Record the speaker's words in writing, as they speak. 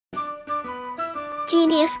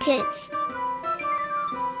Genius Kids.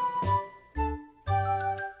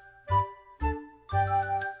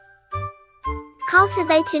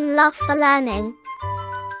 Cultivating love for learning.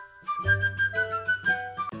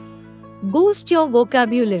 Boost your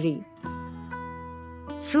vocabulary.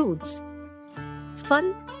 Fruits.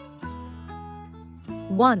 Fun.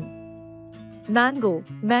 1. Mango,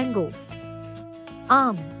 mango.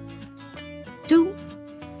 Arm. 2.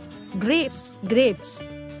 Grapes, grapes.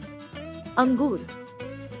 Angur.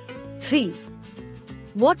 3.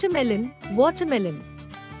 Watermelon, watermelon.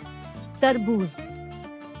 Tarboos.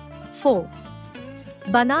 4.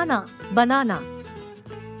 Banana, banana.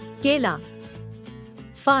 Kela.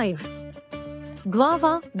 5.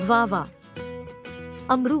 Guava, guava.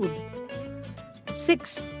 Amrood.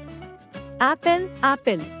 6. Apple,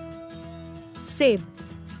 apple. Seb.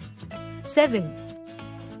 7.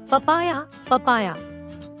 Papaya, papaya.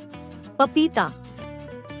 Papita.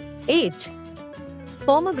 8.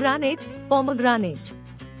 Pomegranate, pomegranate.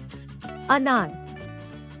 Anar.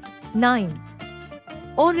 9.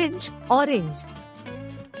 Orange, orange.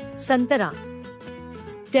 Santara.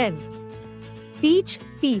 10. Peach,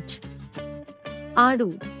 peach.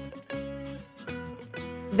 Adu.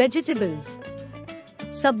 Vegetables.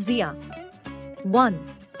 Sabziya. 1.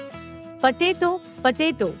 Potato,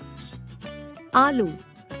 potato. Aloo.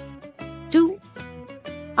 2.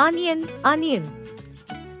 Onion, onion.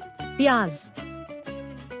 Pyaz.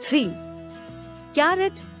 3.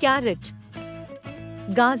 Carrot, carrot.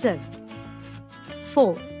 Gajar.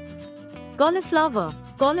 4. Cauliflower,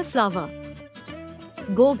 cauliflower.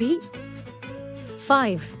 Gobi.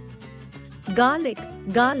 5. Garlic,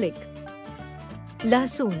 garlic.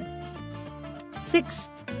 Lahsoon. 6.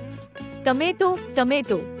 Tomato,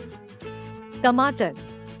 tomato. Tomato.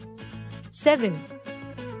 7.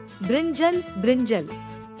 Brinjal, brinjal.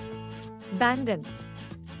 Bangan.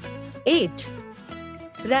 8.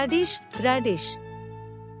 Radish, radish.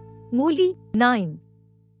 Mooli. 9.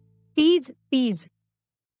 Peas, peas.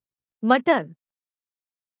 Matar.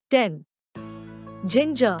 10.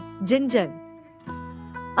 Ginger, ginger.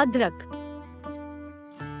 Adrak.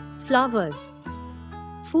 Flowers.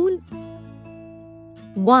 Fool.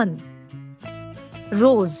 1.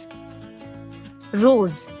 Rose,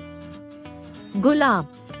 rose. Gulab.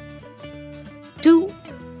 2.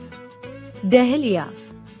 Dahlia,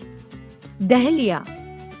 dahlia.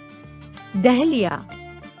 Dahlia.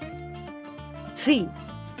 3.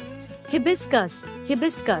 Hibiscus,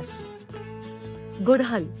 hibiscus.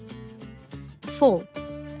 Gudhal. 4.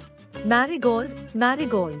 Marigold,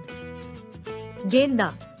 marigold.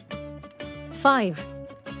 Genda. 5.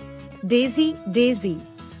 Daisy, daisy.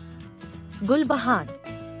 Gulbahar.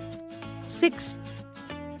 6.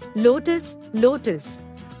 Lotus, lotus.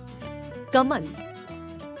 Kamal.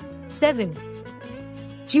 7.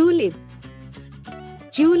 Tulip,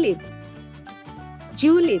 tulip.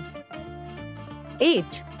 Tulip.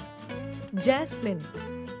 8. Jasmine,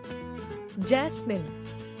 jasmine.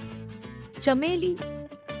 Chameli.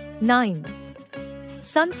 9.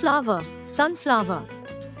 Sunflower, sunflower.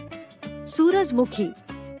 Surajmukhi.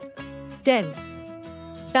 10.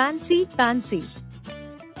 Pansy, pansy.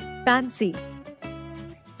 Pansy.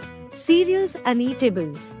 Cereals and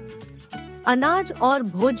eatables. अनाज और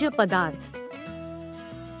भोज्य पदार्थ.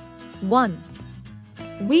 1.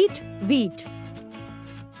 Wheat, wheat.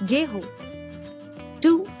 गेहूं.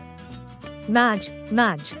 2. Maj,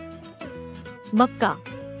 maj. मक्का.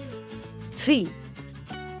 3.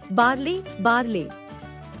 Barley, barley.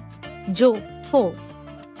 Jौ. 4.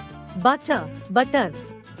 Butter, butter.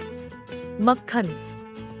 मक्खन.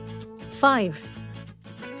 5.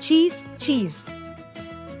 Cheese, cheese.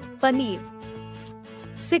 Paneer.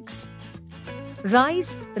 6.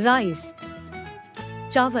 Rice, rice.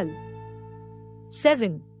 चावल.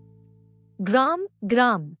 7. Gram,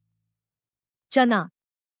 gram. चना.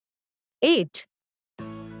 8.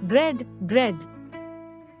 Bread, bread.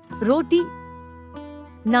 रोटी.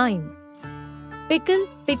 9. Pickle,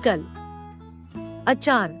 pickle.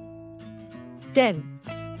 अचार. 10.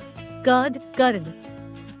 Curd, curd.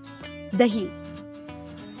 दही.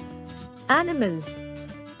 Animals.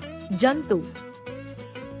 जंतु.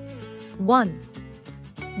 1.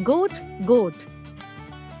 Goat, goat.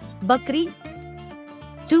 बकरी.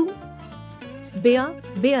 2. Bear,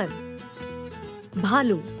 bear.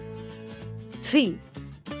 भालू. 3.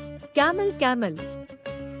 Camel, camel.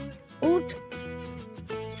 ऊंट.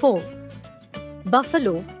 4.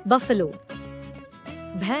 Buffalo, buffalo.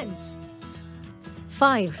 भैंस.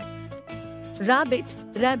 5. Rabbit,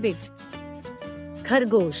 rabbit.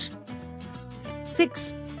 खरगोश.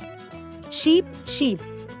 6. Sheep, sheep.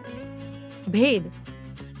 भेड़.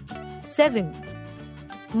 7.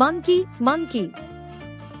 Monkey, monkey.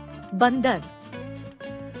 बंदर.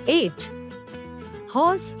 8.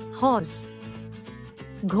 Horse, horse.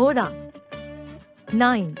 घोड़ा.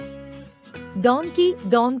 9. Donkey,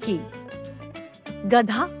 donkey.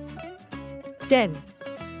 गधा. 10.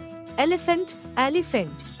 Elephant,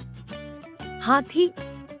 elephant. हाथी.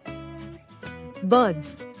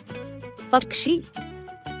 Birds. पक्षी.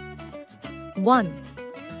 1.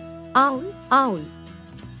 Owl, owl.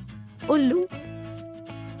 उल्लू.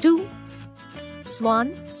 2. Swan,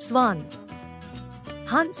 swan.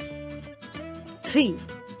 हंस. 3.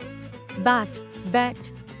 Bat,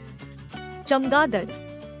 bat. चमगादड़.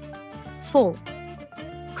 4.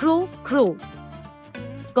 Crow, crow.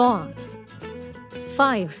 Caw.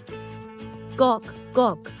 5. Cock,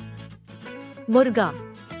 cock. मुर्गा.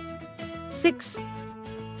 6.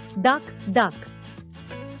 Duck, duck.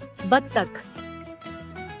 बत्तख.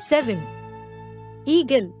 7.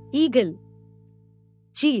 Eagle, eagle.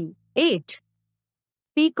 चील. 8.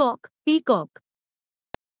 Peacock, peacock.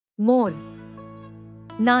 Mole.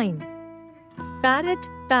 9. Parrot,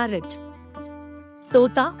 parrot.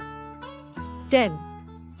 तोता. 10.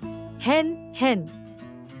 Hen, hen.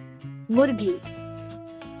 मुर्गी.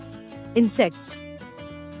 Insects.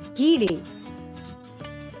 कीड़े.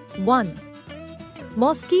 1.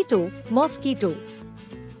 Mosquito, mosquito.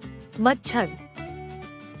 मच्छर.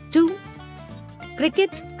 2.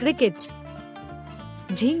 Cricket, cricket.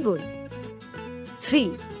 झींगुर.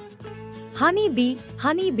 3. Honey bee,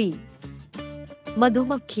 honey bee.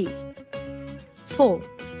 मधुमक्खी. 4.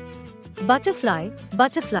 Butterfly,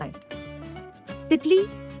 butterfly. तितली.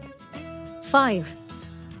 5.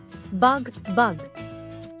 Bug, bug.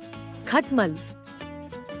 खटमल.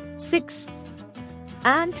 6.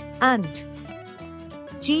 Ant, ant.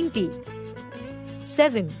 चींटी.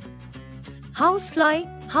 7. Housefly,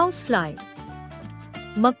 housefly.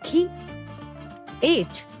 मक्खी.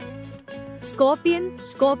 8. Scorpion,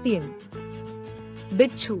 scorpion.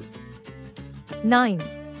 बिच्छू. 9.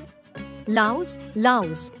 Louse,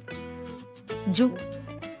 louse. जू.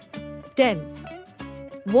 10.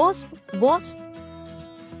 Wasp, wasp.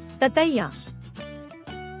 ततैया.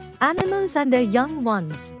 Animals and their young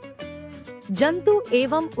ones. जंतु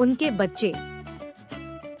एवं उनके बच्चे.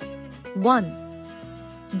 1.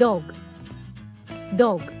 Dog,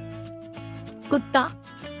 dog. कुत्ता.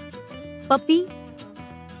 Puppy,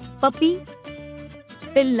 puppy.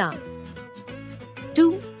 पिल्ला.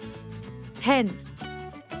 2. Hen,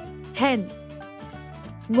 hen.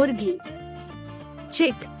 मुर्गी.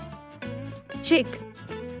 Chick, chick.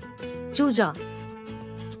 चूजा.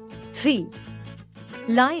 3.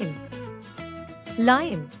 Lion,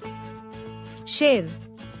 lion. शेर.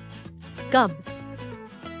 cub,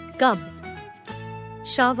 cub.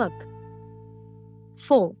 शावक.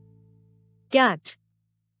 4. Cat,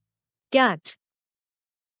 cat.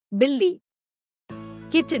 बिल्ली.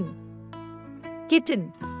 Kitten, kitten.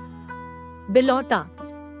 बिलौटा.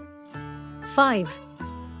 5.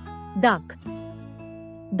 Duck,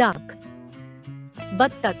 duck.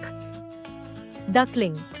 बत्तख.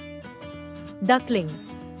 Duckling, duckling.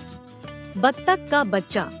 बत्तख का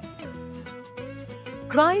बच्चा.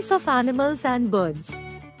 Cries of animals and birds.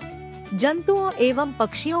 जंतुओं एवं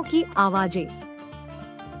पक्षियों की आवाजें.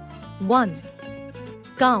 1.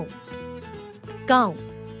 Cow, cow.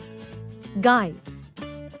 गाय.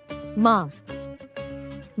 माव,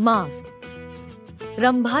 माव.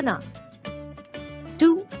 रंभाना.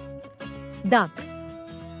 2. Duck,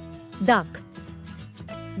 duck.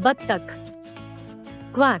 बत्तख.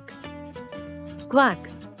 Quack, quack.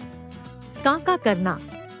 काका करना.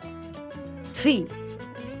 3.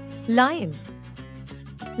 Lion,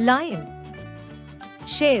 lion.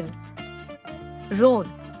 शेर. Roar,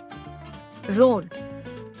 roar.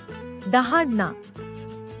 दहाड़ना.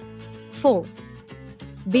 4.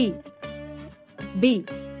 Bee,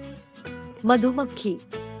 bee. मधुमक्खी.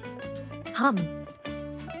 हम,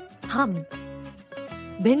 हम.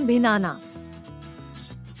 भिनभिनाना.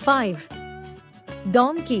 5.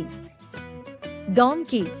 Donkey,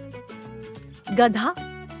 donkey. गधा.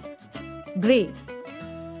 Gray,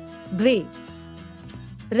 gray.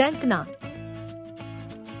 रैंकना.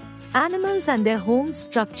 Animals and their home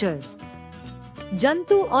structures.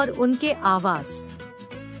 जंतु और उनके आवास.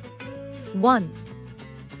 1.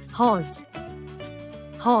 Horse,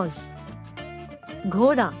 horse.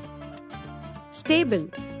 घोड़ा. Stable,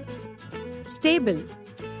 stable.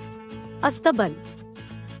 अस्तबल.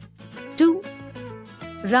 2.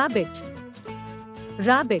 Rabbit,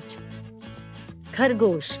 rabbit.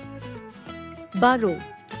 खरगोश. Burrow,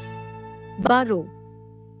 burrow.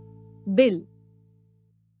 Bill.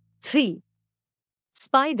 3.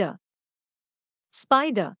 Spider,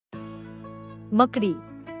 spider. मकड़ी.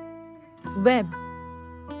 Web,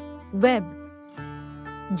 web,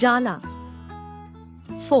 जाला.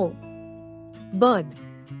 4. bird,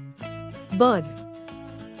 bird.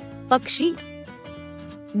 पक्षी,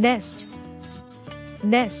 nest,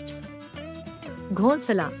 nest.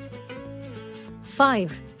 घोंसला.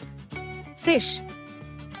 5. fish,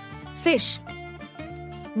 fish.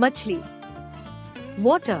 मछली.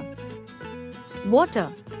 water, water.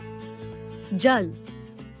 जल.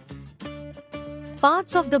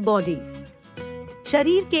 parts of the body,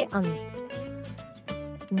 शरीर के अंग.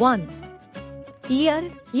 1. ear,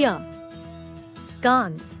 ear.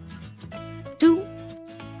 कान. 2.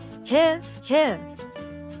 hair, hair.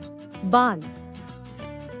 बाल.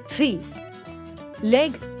 3.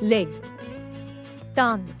 leg, leg.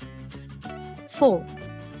 टांग. 4.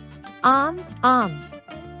 arm, arm.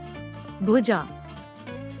 भुजा.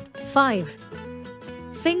 5.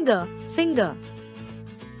 finger, finger.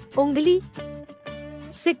 उंगली.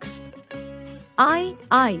 6. eye,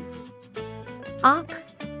 eye. आँख.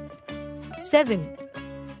 7.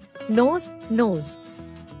 nose, nose.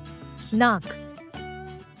 नाक.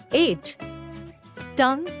 8.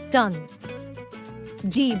 tongue, tongue.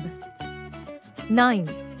 जीभ. 9.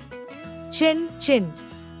 chin, chin.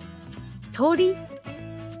 थोड़ी.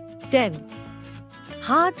 10.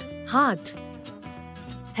 heart, heart.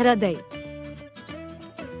 हृदय.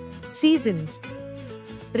 seasons,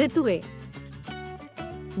 ऋतुएं.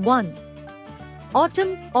 1.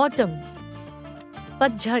 autumn, autumn.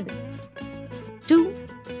 पतझड़. 2.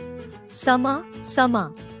 summer, summer.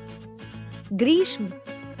 ग्रीष्म.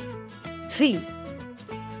 3.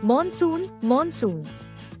 monsoon, monsoon.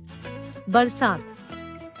 बरसात.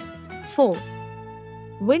 4.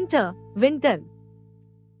 winter, winter.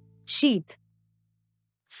 शीत.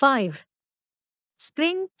 5.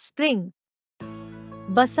 spring, spring.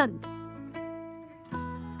 बसंत.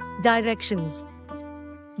 directions,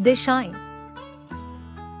 दिशाएं.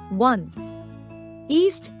 1.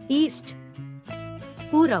 east, east.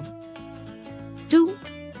 पूरब. 2.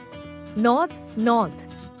 north, north.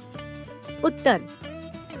 उत्तर.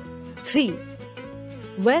 3.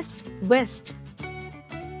 west, west.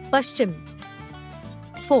 पश्चिम.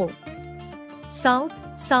 4. south,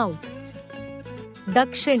 south.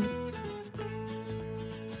 दक्षिण.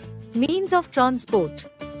 means of transport,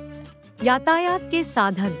 यातायात के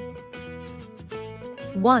साधन.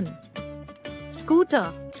 1. scooter,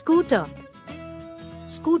 scooter.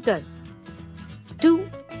 scooter. 2.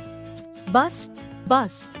 bus,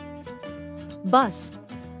 bus. bus.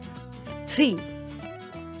 3.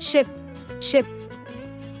 ship, ship.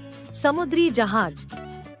 समुद्री जहाज.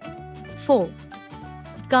 4.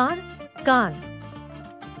 car, car.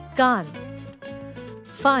 car.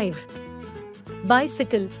 5.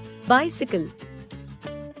 bicycle, bicycle.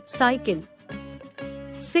 cycle.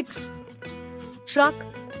 6. truck,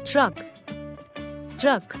 truck.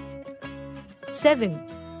 truck. 7.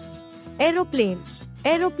 aeroplane,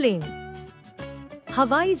 aeroplane.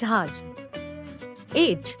 हवाई जहाज.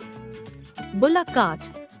 8. bullock cart,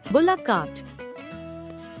 bullock cart.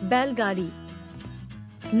 बैलगाड़ी.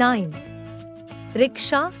 9.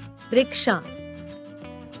 Rickshaw, rickshaw.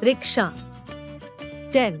 Rickshaw.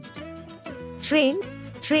 10. train,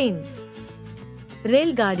 train.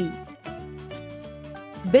 रेलगाड़ी.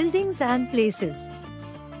 buildings and places,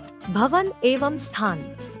 भवन एवं स्थान.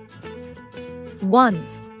 1.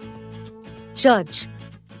 church,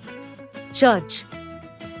 church.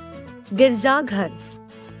 गिरजाघर.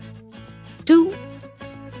 2.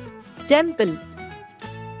 temple,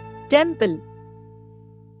 temple.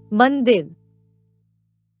 मंदिर.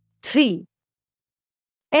 3.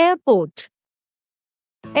 airport,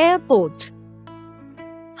 airport.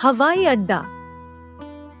 हवाई अड्डा.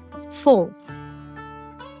 4.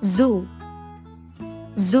 zoo,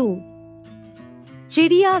 zoo.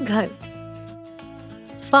 चिड़ियाघर.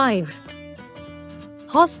 5.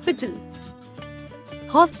 hospital,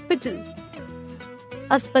 hospital.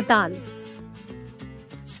 अस्पताल.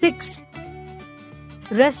 6.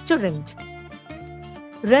 restaurant,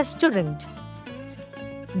 restaurant.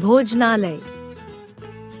 भोजनालय.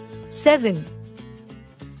 7.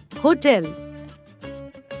 hotel,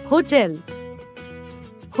 hotel.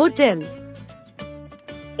 hotel.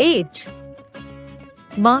 8.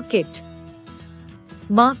 market,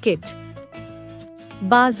 market.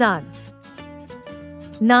 बाजार.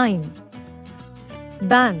 9.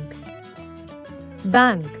 bank,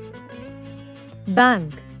 bank.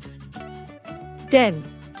 bank. 10.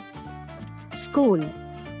 school,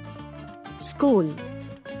 school.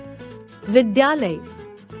 विद्यालय.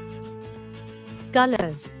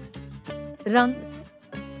 colors, रंग.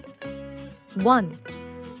 1.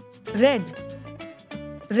 red,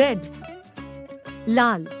 red.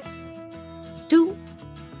 लाल. 2.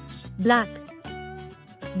 black,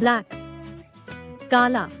 black,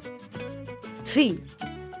 काला. 3.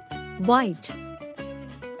 white,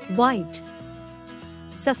 white,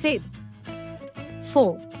 सफेद.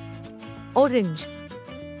 4. orange,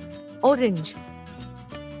 orange,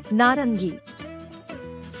 नारंगी.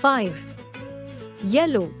 5.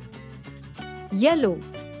 yellow, yellow,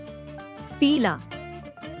 पीला.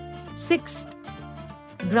 6.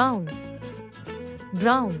 brown,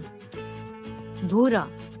 brown, भूरा.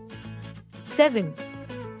 7.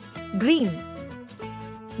 green,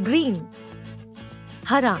 green,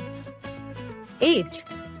 हरा. 8.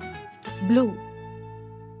 blue,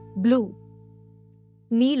 blue,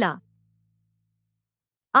 Neela.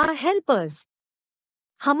 Our helpers,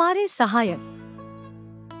 हमारे सहायक.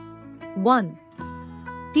 1.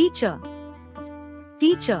 teacher,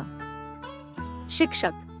 teacher,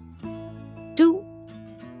 शिक्षक. 2.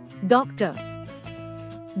 doctor,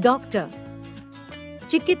 doctor,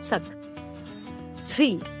 चिकित्सक.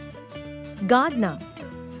 3. gardener,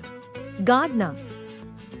 gardener,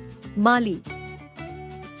 माली.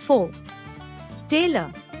 4. tailor,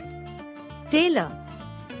 tailor,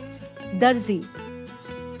 दर्जी.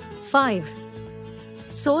 5.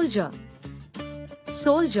 soldier,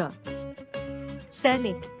 soldier,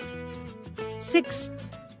 सैनिक. 6.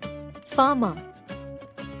 farmer,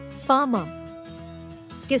 farmer,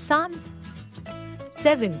 किसान.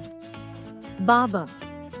 7. barber,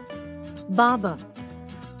 barber,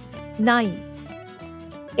 नाई.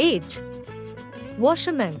 8.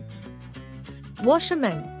 washerman,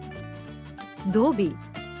 washerman, धोबी.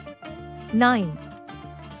 9.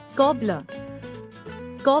 cobbler,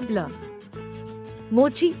 cobbler,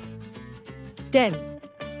 मोची. 10.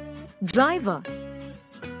 driver,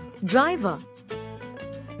 driver,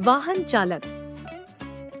 वाहन चालक.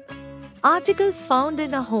 Articles found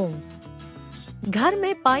in a home, घर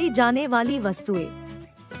में पाई जाने वाली वस्तुएं.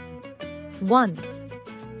 1.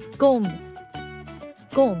 comb,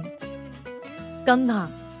 comb, कंघा.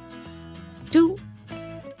 2.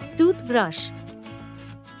 toothbrush,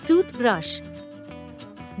 toothbrush,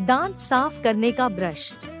 दांत साफ करने का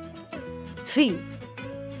ब्रश. 3.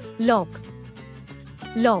 lock,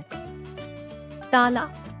 lock, ताला.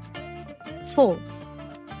 4.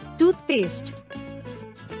 toothpaste,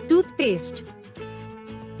 toothpaste,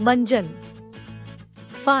 मंजन.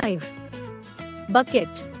 5.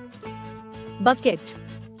 bucket, bucket,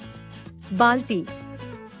 बाल्टी.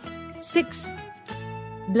 6.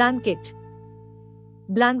 blanket,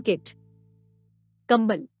 blanket,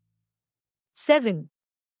 कंबल. 7.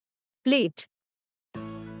 plate,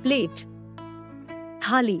 plate,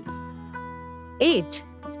 थाली. 8.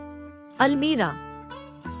 अलमीरा,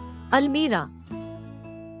 अलमीरा,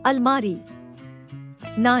 अलमारी.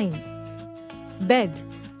 9. bed,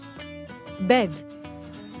 bed,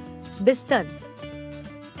 बिस्तर.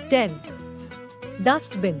 10.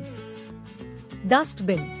 dustbin,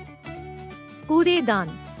 dustbin, कूड़ेदान.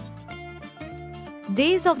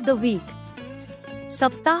 days of the week,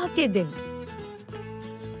 सप्ताह के दिन.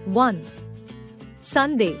 1.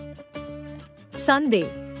 Sunday, Sunday,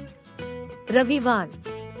 रविवार.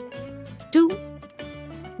 2.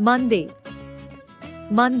 Monday,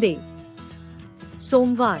 Monday,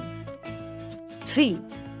 सोमवार. 3.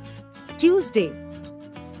 Tuesday,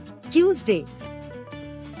 Tuesday,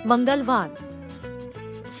 मंगलवार.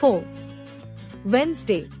 4.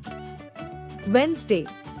 Wednesday, Wednesday,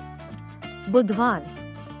 बुधवार.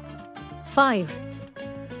 5.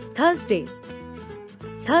 Thursday,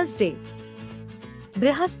 Thursday,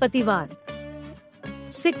 बृहस्पतिवार.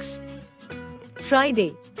 6.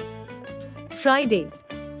 Friday, Friday,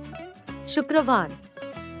 शुक्रवार.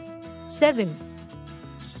 7.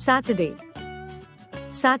 Saturday,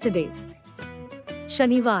 Saturday,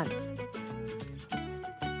 शनिवार.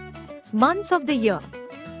 Months of the year,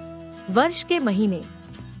 वर्ष के महीने.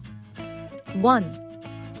 1.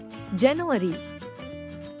 January,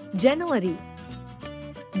 January,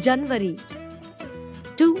 जनवरी.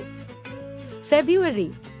 2. February,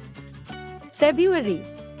 February,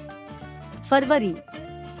 फरवरी.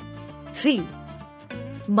 3.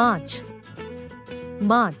 March,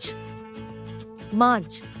 March,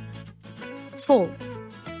 March. 4.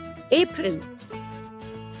 April,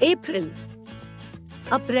 April,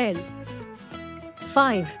 अप्रैल.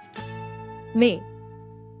 5. May,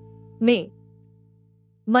 May,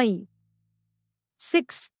 मई.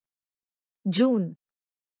 6. June,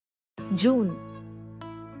 June,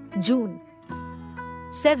 June.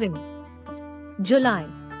 7. July,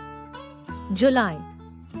 July,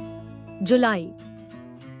 July.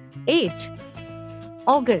 8.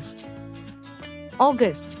 August,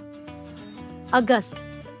 August, August.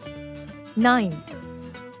 9.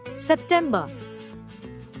 September,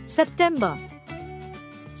 September,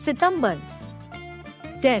 Sitambar.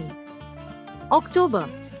 10. October,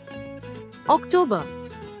 October,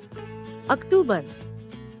 October.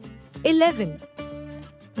 11.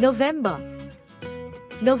 November,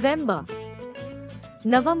 November,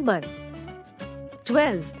 November.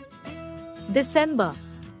 12. December,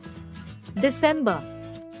 December,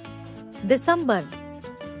 December.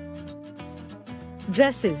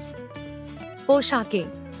 Dresses, पोशाकें.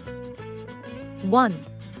 1.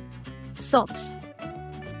 Socks,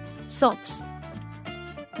 socks,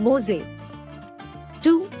 मोजे.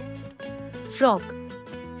 2. Frock,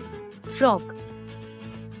 frock,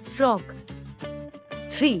 frock.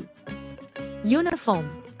 3. Uniform,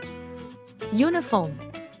 uniform,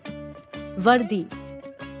 वर्दी.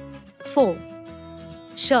 4.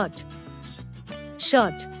 Shirt,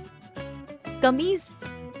 shirt, कमीज.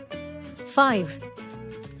 5.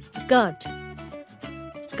 Skirt,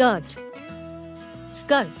 skirt,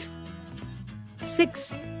 skirt.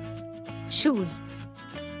 6. Shoes,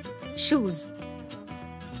 shoes,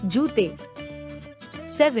 जूते.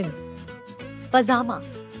 7. Pajama,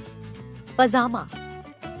 pajama,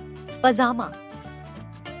 pajama.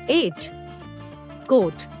 8.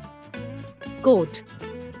 Coat, coat,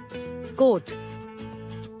 coat.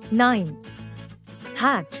 9.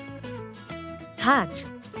 Hat, hat,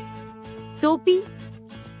 टोपी.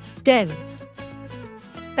 10.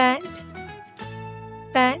 Pant,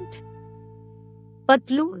 pant,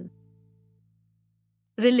 पतलून.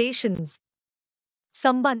 Relations,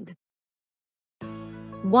 संबंध.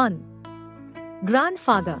 1.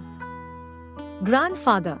 Grandfather,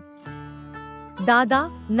 grandfather, दादा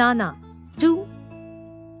नाना. 2.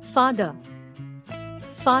 Father,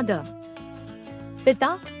 father,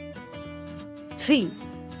 पिता. 3.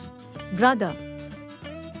 Brother,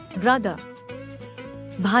 brother,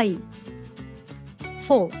 भाई.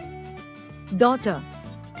 4. Daughter,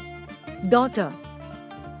 daughter,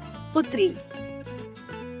 पुत्री.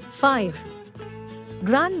 5.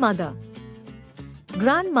 Grandmother,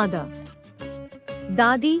 grandmother,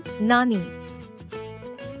 दादी नानी.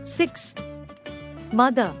 6.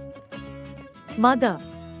 Mother, mother,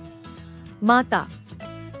 माता.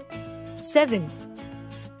 7.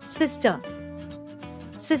 Sister,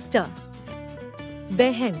 sister,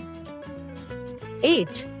 बहन.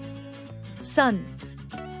 8. Son,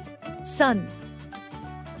 son,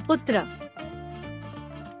 पुत्र.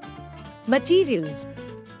 Materials,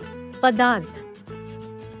 पदार्थ.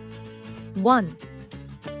 1.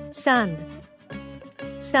 Sand,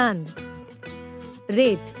 sand,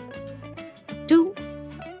 रेत. 2.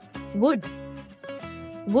 Wood,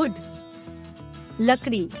 wood,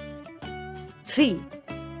 लकड़ी. 3.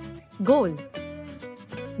 Gold,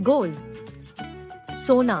 gold,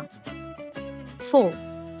 सोना. 4.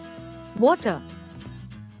 Water,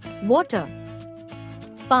 water,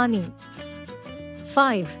 पानी.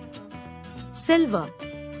 5. Silver,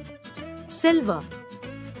 silver,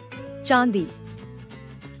 चांदी.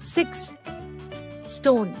 6.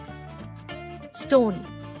 Stone, stone,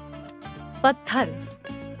 पत्थर.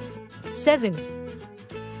 7.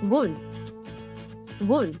 Wool,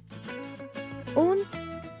 wool, ऊन.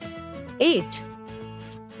 8.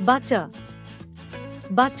 Butter,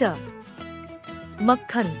 butter,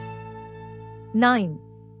 मक्खन. 9.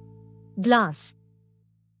 Glass,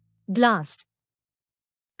 glass,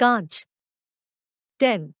 कांच.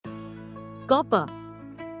 10. Copper,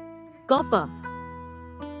 copper,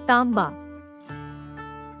 तांबा.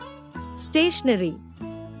 Stationery,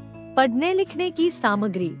 पढ़ने लिखने की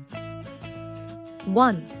सामग्री.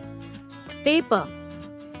 1. Paper,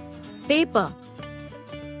 paper,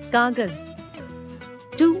 कागज.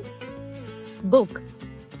 2. Book,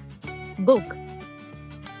 book,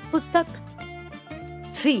 पुस्तक.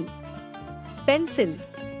 3. Pencil,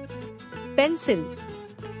 pencil,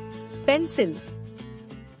 pencil.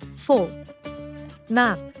 4.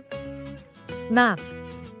 Map, map,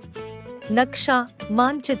 नक्शा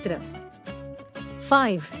मानचित्र.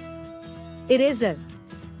 5. Eraser,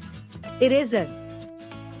 eraser,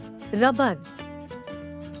 rubber.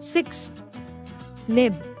 6.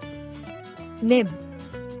 Nib, nib,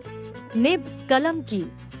 nib, कलम की.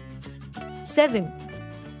 7.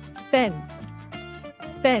 Pen,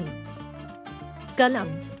 pen, कलम.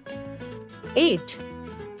 8.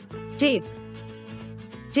 Tape,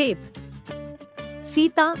 tape,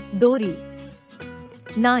 फीता डोरी.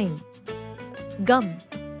 9. Gum,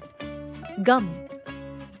 gum,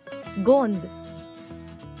 गोंद.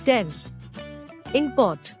 10.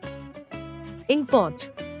 Inkpot, inkpot,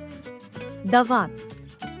 दवात.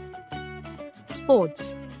 Sports,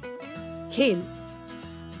 खेल.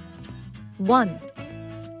 1.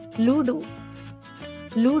 Ludo,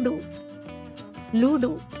 ludo,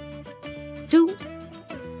 ludo, 2.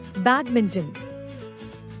 Badminton.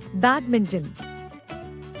 Badminton.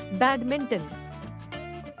 Badminton.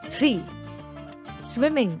 3.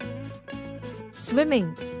 Swimming.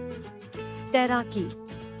 Swimming. Tैराकी.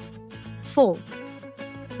 4.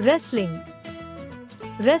 Wrestling.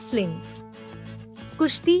 Wrestling.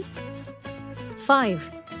 कुश्ती.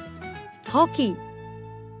 5. Hockey.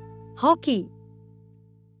 Hockey.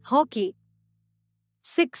 Hockey.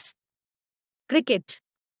 6. Cricket.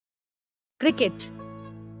 Cricket.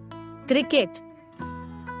 Cricket.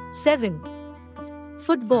 7.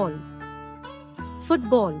 Football.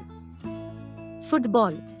 Football.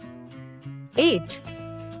 Football. 8.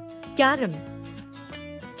 Carom.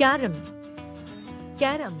 Carom.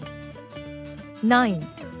 Carom. 9.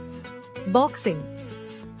 Boxing.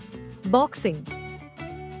 Boxing.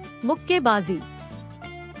 मुक्केबाजी.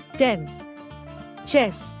 10.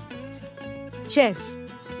 Chess. Chess.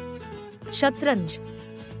 शतरंज.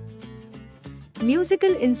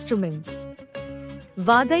 Musical instruments.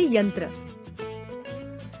 वाद्य यंत्र.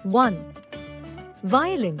 1.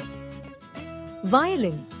 Violin.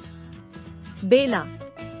 Violin. बेला.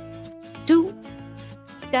 2.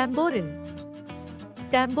 Tambourine.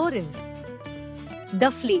 Tambourine.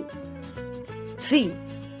 Duffly. 3.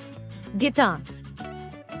 Guitar.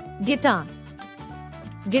 Guitar.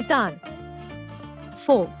 Guitar.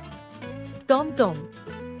 4. Tom-tom.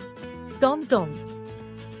 Tom-tom.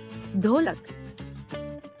 ढोलक.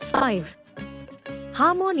 5.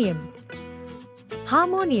 Harmonium.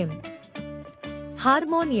 Harmonium.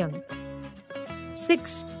 Harmonium.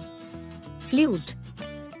 6. Flute.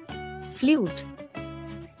 Flute.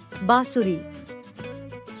 बांसुरी.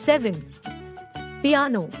 7.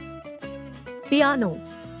 Piano. Piano.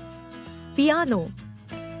 Piano.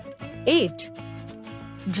 8.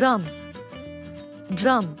 Drum.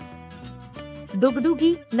 Drum.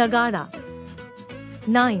 दुगदुगी नगाड़ा.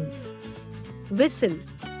 9. Whistle.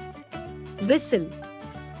 Whistle.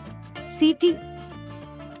 सीटी.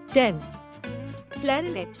 10.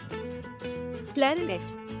 Clarinet. Clarinet.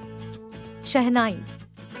 शहनाई.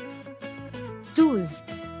 Tools.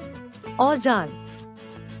 औजार.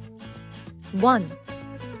 1.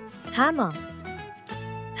 Hammer.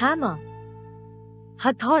 Hammer.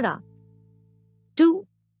 हथौड़ा. 2.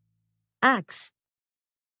 Axe.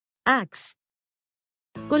 Axe.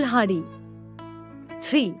 कुल्हाड़ी.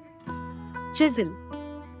 3. Chisel.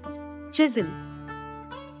 Chisel.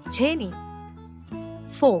 छेनी.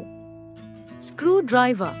 4.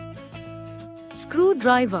 Screwdriver.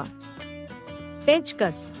 Screwdriver.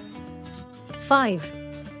 पेचकस. 5.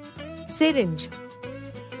 Syringe.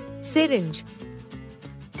 Syringe.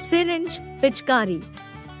 Syringe पिचकारी.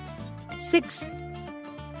 6.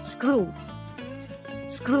 Screw.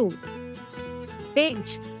 Screw.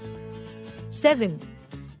 Page. 7.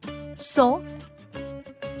 Saw.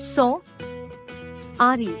 Saw.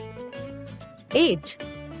 Ari. 8.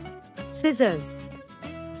 Scissors.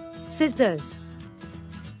 Scissors.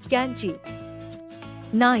 Canchi.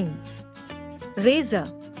 9. Razor.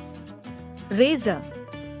 Razor.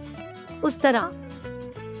 Ustara.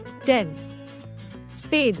 10.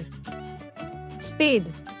 Spade.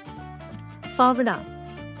 Spade. Favda.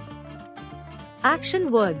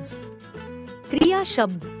 Action words. क्रिया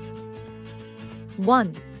शब्द.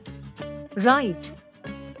 1. Write.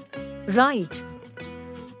 Write.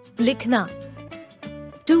 लिखना.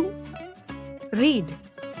 2. Read.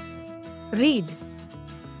 Read.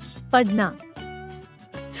 पढ़ना.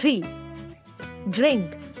 3. Drink.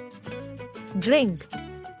 Drink.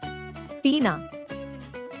 पीना.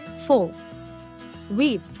 4.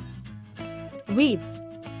 Weep. Weep.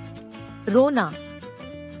 रोना.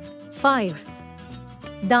 5.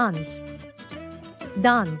 Dance.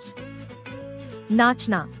 Dance.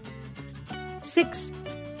 नाचना. 6.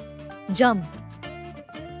 Jump.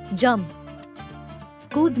 Jump.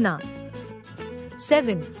 कूदना.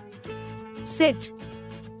 7. Sit.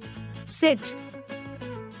 Sit.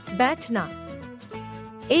 बैठना.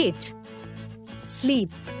 8. Sleep.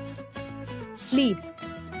 Sleep.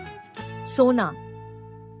 सोना.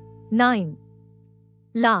 9.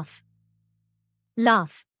 Laugh.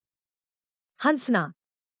 Laugh. हंसना.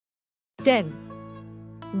 10.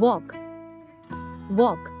 Walk.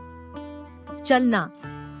 Walk. चलना.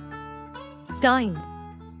 Time.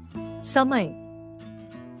 समय.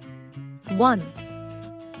 1.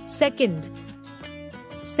 Second.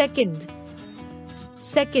 Second.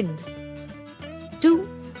 Second. 2.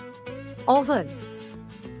 Over.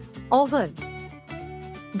 Over.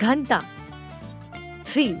 घंटा.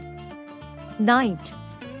 3. Night.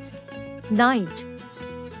 Night.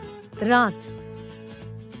 रात.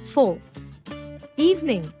 4.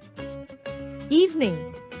 Evening.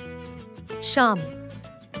 Evening. शाम.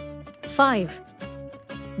 5.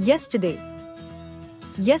 Yesterday.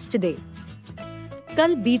 Yesterday.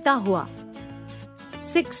 कल बीता हुआ.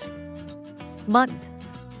 6. Month.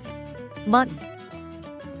 Month.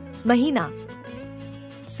 महीना.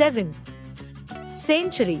 7.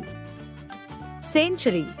 Century.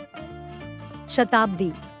 Century.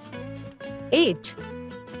 शताब्दी. 8.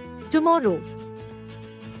 Tomorrow.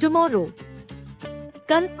 Tomorrow.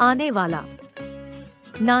 कल आने वाला.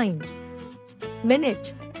 9.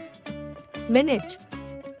 Minute. Minute.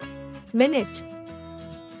 Minute.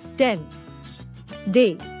 10.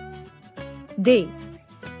 Day. Day.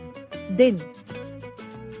 Din.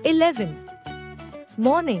 11.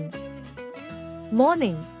 Morning.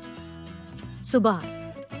 Morning. Subah.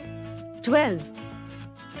 12.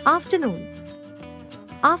 Afternoon.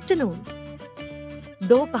 Afternoon.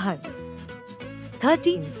 दोपहर.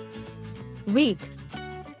 13. Week.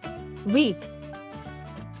 Week.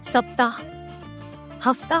 सप्ताह.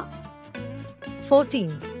 हफ्ता.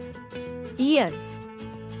 14. Year.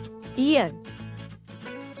 Year.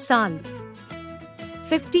 साल.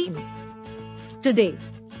 15. Today.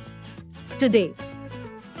 Today.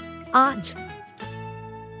 आज.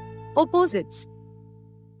 Opposites.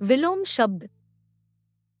 विलोम शब्द.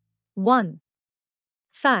 1.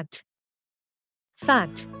 Fat.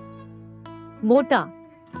 Fat. मोटा.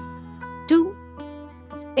 2.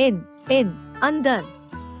 In. अंदर.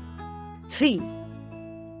 3.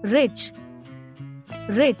 Rich.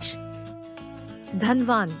 Rich.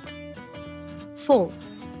 धनवान. 4.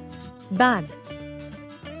 Bad.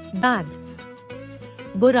 Bad.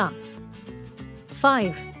 बुरा.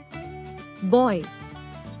 5. Boy.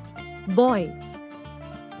 Boy.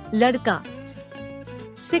 लड़का.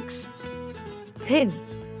 6. Thin.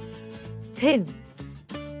 Thin.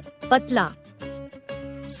 पतला.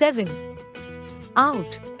 7.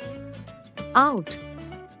 Out. Out.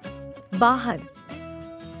 बाहर.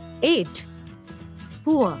 8.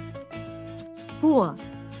 Poor. Poor.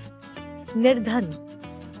 निर्धन.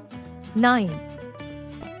 9.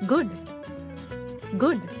 Good.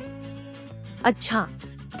 Good. अच्छा.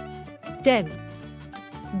 10.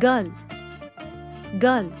 Girl.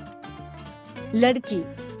 Girl. लड़की.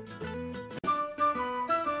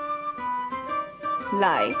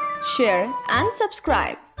 Like, share and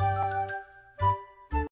subscribe.